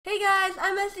Hey guys,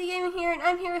 I'm SD Gaming here, and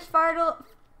I'm here with Farah,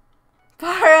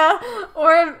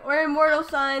 or Immortal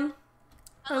Sun,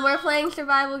 and we're playing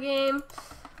survival game.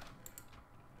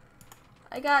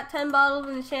 I got 10 bottles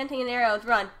of enchanting and arrows.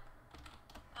 Run.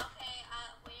 Okay,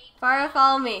 wait. Farah,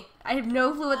 follow me. I have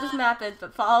no clue what this map is,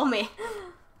 but follow me. Okay,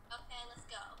 let's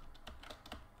go.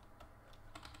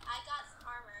 I got some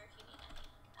armor if you need any.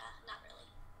 Not really.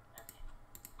 Okay.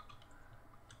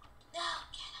 No,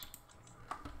 get it.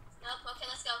 Nope, okay,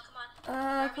 let's go. Come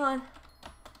on. Come on.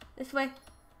 This way.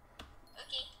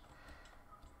 Okay.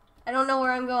 I don't know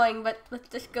where I'm going, but let's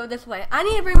just go this way. I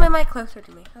need to bring my mic closer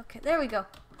to me. Okay, there we go.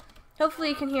 Hopefully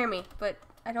you can hear me, but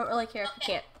I don't really care if you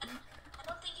can't. I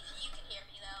don't think you can hear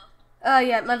me, though.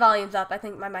 Yeah, my volume's up. I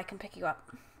think my mic can pick you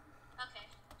up. Okay.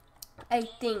 I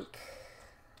think.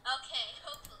 Okay,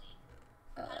 hopefully.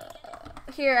 How do we get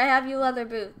it? Here, I have you leather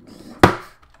boots. No,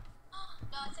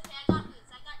 it's okay. I got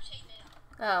boots. I got chainmail.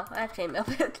 Oh, I have chainmail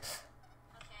boots.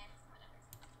 Okay, whatever.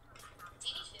 Do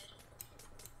you need food?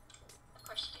 Of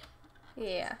course you do.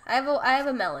 Yeah, I have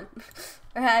a melon.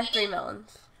 Or I have 3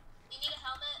 melons. You need a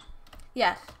helmet?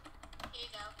 Yes. Here you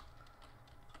go.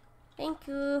 Thank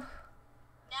you.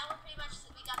 Now we're pretty much,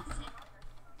 we got the same armor.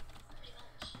 Pretty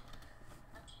much.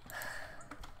 Okay.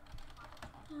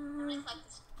 I'm gonna collect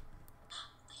this.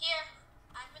 Here,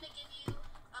 I'm gonna give you,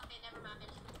 okay, never mind.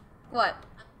 What?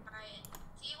 Alright.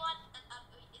 Do you want an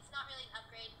upgrade? It's not really an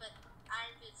upgrade, but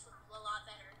iron boots look a lot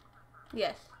better.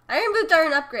 Yes. Iron boots are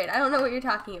an upgrade. I don't know what you're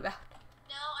talking about.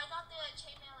 No, I thought the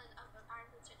chainmail and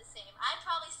iron boots are the same. I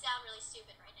probably sound really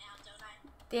stupid right now, don't I?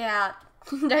 Yeah,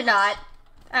 they're not.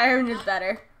 Iron is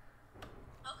better.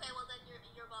 Okay, well then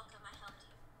you're welcome. I helped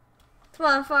you. Come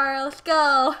on, Farah, let's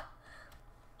go.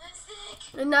 I'm sick.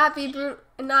 And not be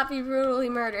brutally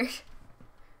murdered.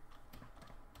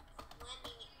 Lend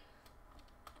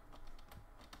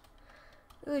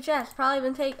me. Ooh, chest. Probably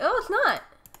been taken. Oh, it's not.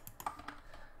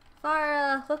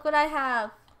 Farah, look what I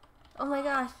have. Oh my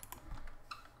gosh.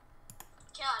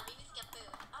 Caroline, we need to get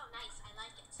food. Oh, nice. I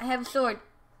like it. I have a sword.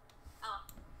 Oh,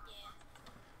 yeah.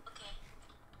 Okay.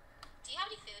 Do you have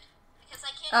any food? Because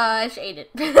I can't. I just ate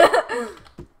it. I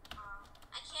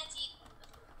can't eat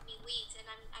wheat, and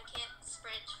I can't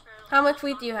sprint for. How much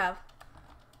wheat do you have?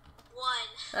 1.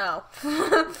 Oh. Okay,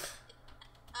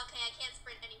 I can't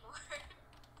sprint anymore.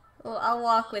 Well, I'll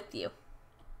walk with you.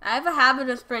 I have a habit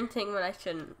of sprinting when I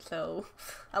shouldn't, so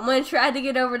I'm gonna try to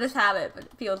get over this habit, but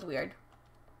it feels weird.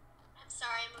 I'm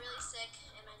sorry, I'm really sick,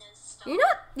 and my nose is stuck.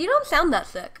 You don't sound that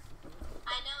sick.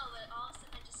 I know, but all of a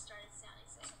sudden I just started sounding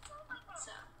sick.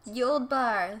 So. The old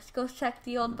bar. Let's go check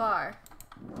the old bar.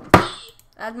 Hey,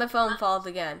 As my phone falls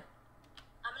again.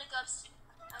 I'm gonna go upstairs.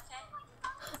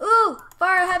 Okay. Ooh!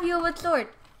 Farah, have you a wood sword.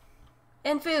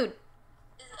 And food.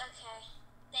 Okay.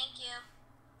 Thank you.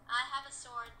 I have a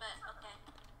sword, but okay.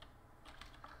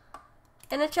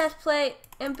 And a chest plate.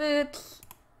 And boots.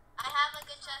 I have a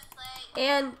good chest plate.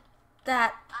 And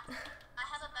that. I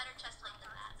have a better chest plate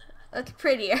than that. Looks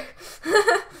prettier.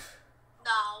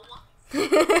 No. I'm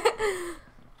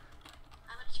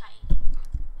gonna try it.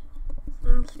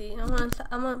 Let's see. I'm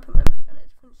gonna put my mic on a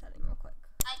different setting real quick.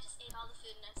 I just ate all the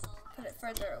food and I still. Put it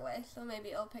further away, so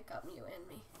maybe it'll pick up you and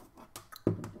me.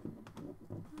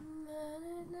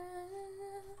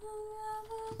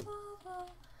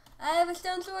 I have a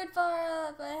stone sword,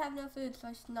 Farah, but I have no food, so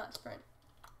I should not sprint.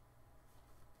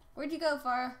 Where'd you go,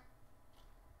 Farah?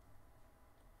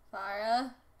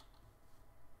 Farah?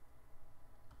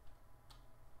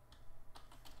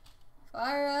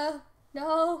 Farah?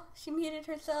 No, she muted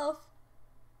herself.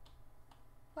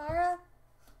 Farah?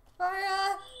 Farah?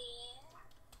 Yeah.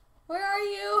 Where are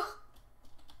you?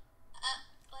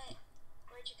 What?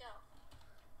 Where'd you go?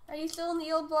 Are you still in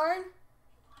the old barn?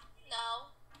 No.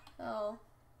 Oh.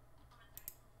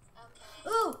 Okay.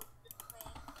 Ooh!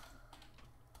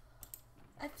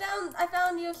 Wait. I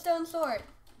found you a stone sword.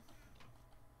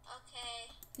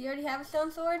 Okay. Do you already have a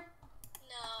stone sword?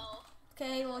 No.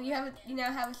 Okay, well you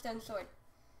now have a stone sword.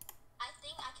 I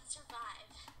think I can survive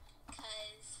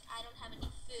because I don't have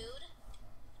any food,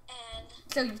 and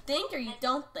So you think or you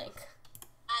don't think?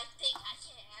 I think I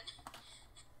can.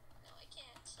 No, I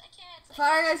can't. I can't. As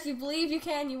far as you believe you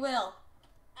can, you will.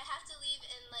 I have to leave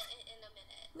in a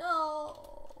minute.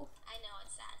 No. I know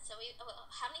it's sad. So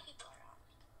how many people are on?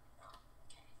 Oh,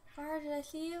 okay. Farah, did I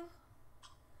see you?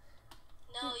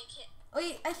 No, you can't.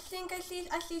 Wait, I think I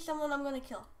see someone I'm gonna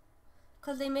kill.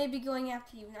 Cause they may be going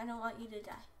after you and I don't want you to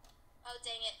die. Oh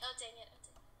dang it! Oh dang it! Oh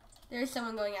dang it! There's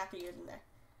someone going after you, isn't there?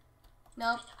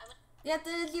 Nope. I know. Yeah,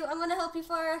 there's you. I'm gonna help you,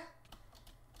 Farah.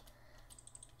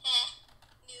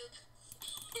 Noob.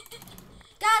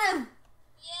 Got him!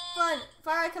 Yay! Fun.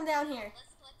 Farah, come down here.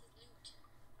 Let's collect the loot.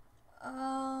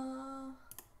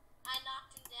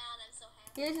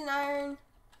 Here's an iron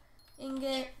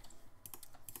ingot.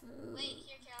 Food. Wait,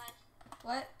 here, Caroline.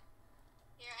 What?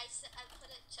 Here, I put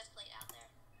a chest plate out there.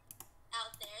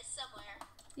 Out there, somewhere.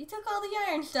 You took all the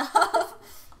iron stuff.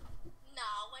 No,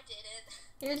 I didn't.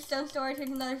 Here's stone sword. Here's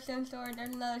another stone sword.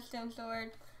 There's another stone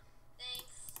sword.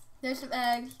 Thanks. There's some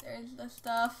eggs. There's the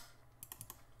stuff.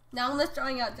 Now I'm just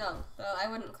throwing out junk, so I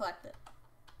wouldn't collect it.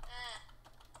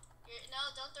 No,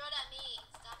 don't throw it at me.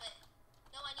 Stop it.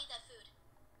 No, I need that food.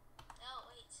 No,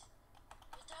 wait.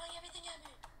 You're throwing everything at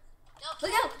me. No,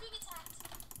 Look Caroline, out! we're being attacked.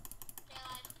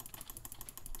 Caroline,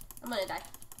 I'm gonna die.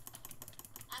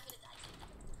 I'm gonna die too.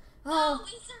 Oh, No,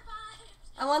 we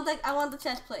survived. I want the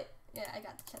chest plate. Yeah, I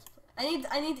got the chest plate.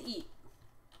 I need to eat.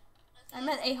 Okay. I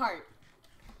meant a heart.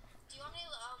 Do you want me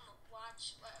to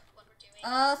watch what we're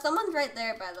doing? Someone's right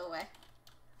there, by the way.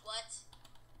 What?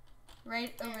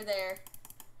 Right over there.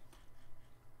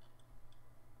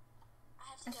 I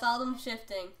have to I go. saw them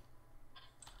shifting.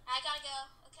 I gotta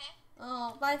go. Okay.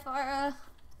 Oh, bye, Farah.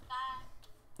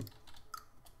 Bye.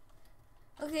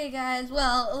 Okay, guys.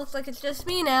 Well, it looks like it's just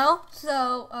me now.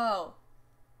 So, oh.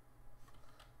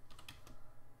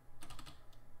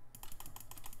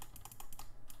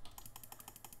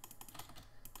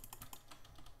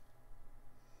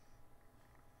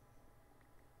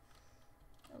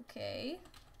 Okay.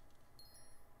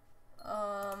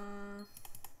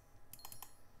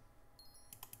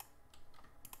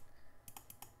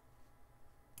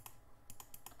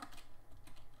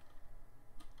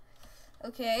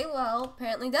 Okay, well,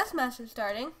 apparently Deathmatch is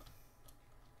starting.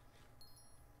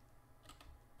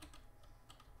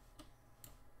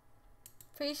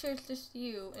 Pretty sure it's just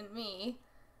you and me.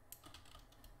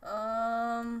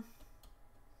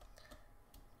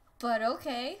 But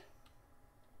okay.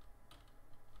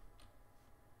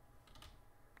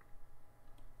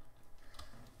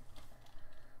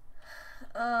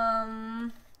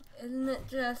 Isn't it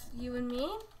just you and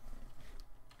me?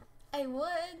 I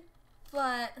would,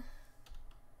 but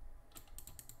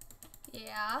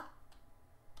yeah.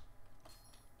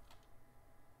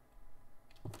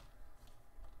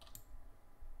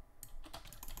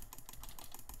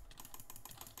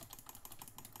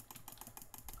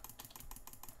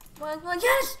 One.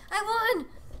 Yes, I won!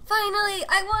 Finally,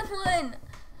 I won one!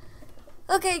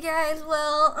 Okay, guys,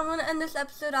 well, I'm gonna end this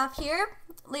episode off here.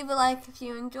 Leave a like if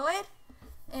you enjoyed,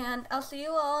 and I'll see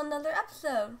you all in another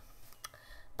episode.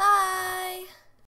 Bye!